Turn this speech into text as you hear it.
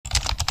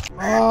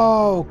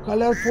Oh,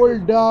 colorful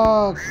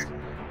ducks.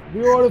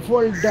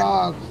 Beautiful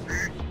ducks.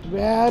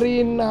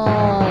 Very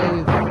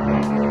nice.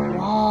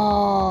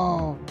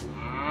 Wow.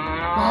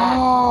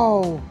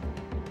 Cow.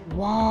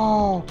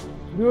 Wow.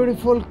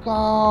 Beautiful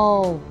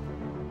cow.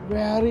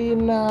 Very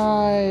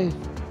nice.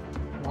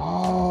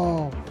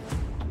 Wow.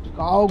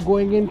 Cow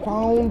going in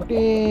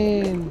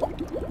fountain.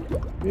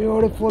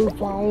 Beautiful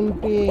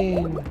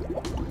fountain.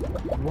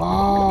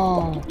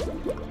 Wow.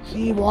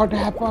 See what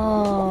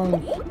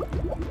happens.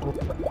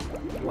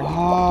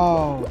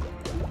 Wow.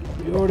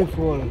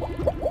 Beautiful.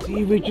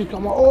 See which is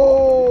come.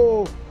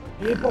 Oh,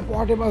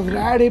 hippopotamus,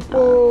 red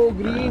hippo,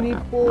 green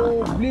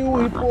hippo, blue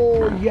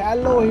hippo,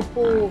 yellow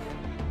hippo,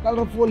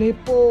 colorful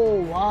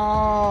hippo.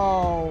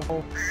 Wow.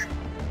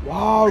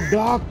 Wow,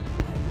 duck.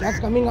 Duck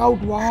coming out.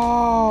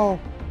 Wow.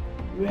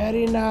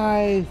 Very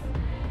nice.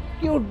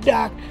 Cute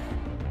duck.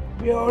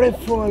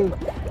 Beautiful.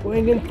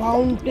 Going in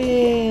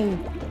fountain.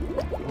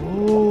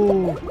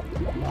 Oh,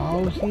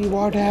 now see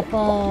what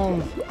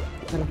happens.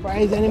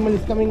 Surprise animal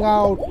is coming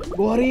out.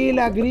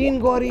 Gorilla, green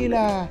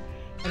gorilla,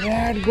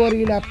 red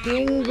gorilla,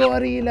 pink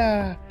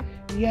gorilla,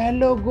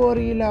 yellow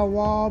gorilla.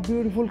 Wow,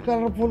 beautiful,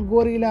 colorful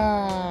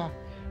gorilla.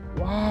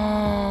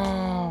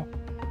 Wow.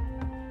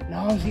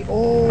 Now see,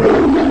 oh,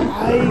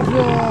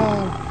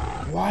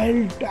 tiger,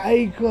 wild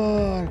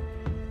tiger.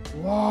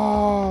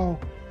 Wow,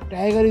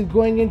 tiger is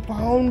going in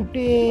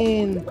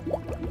fountain.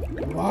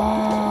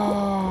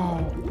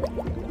 Wow,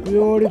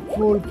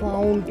 beautiful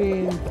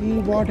fountain. See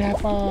what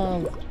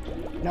happens.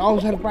 Now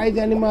surprise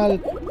animal.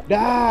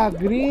 Duck,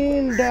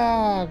 green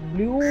duck,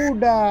 blue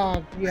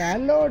duck,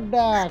 yellow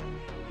duck,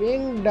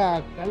 pink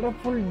duck,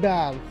 colorful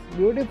ducks,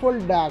 beautiful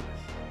ducks.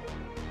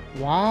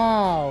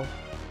 Wow.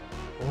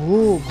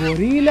 Oh,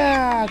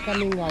 gorilla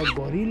coming out.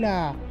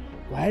 Gorilla.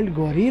 Wild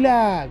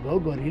gorilla. Go,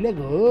 gorilla,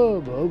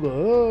 go, go,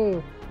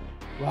 go.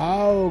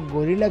 Wow,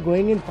 gorilla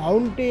going in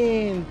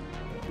fountain.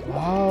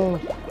 Wow,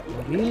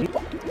 gorilla.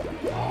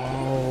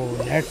 Wow,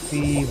 let's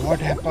see what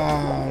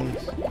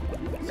happens.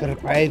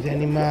 Surprise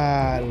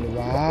animal.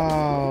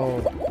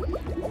 Wow.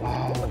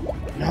 Wow.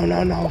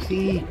 Now,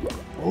 see.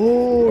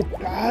 Oh,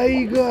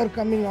 tiger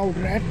coming out.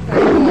 Red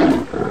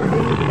tiger,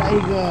 pink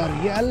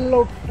tiger,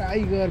 yellow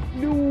tiger,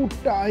 blue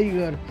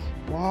tiger.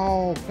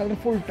 Wow,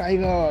 colorful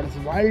tigers,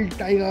 wild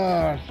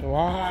tigers.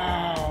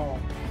 Wow.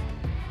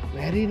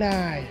 Very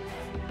nice.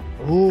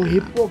 Oh,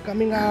 hippo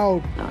coming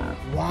out.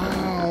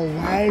 Wow,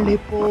 wild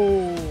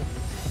hippo.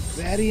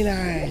 Very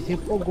nice.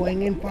 Hippo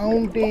going in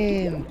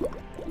fountain.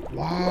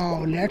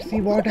 Wow, let's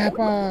see what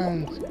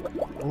happens.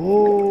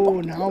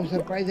 Oh, now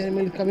surprise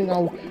animal is coming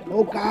out.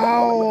 Oh,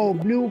 cow,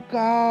 blue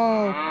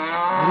cow,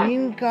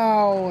 green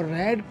cow,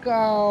 red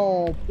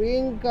cow,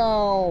 pink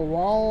cow.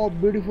 Wow,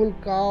 beautiful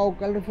cow,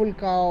 colorful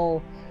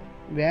cow.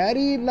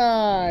 Very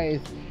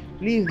nice.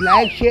 Please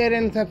like, share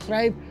and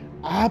subscribe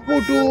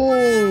Apu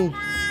Toons.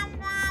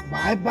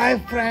 Bye bye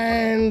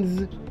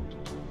friends.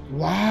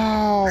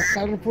 Wow,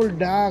 colorful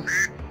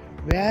ducks.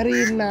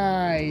 Very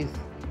nice.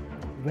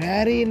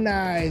 Very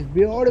nice.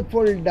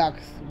 Beautiful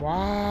ducks.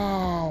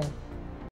 Wow.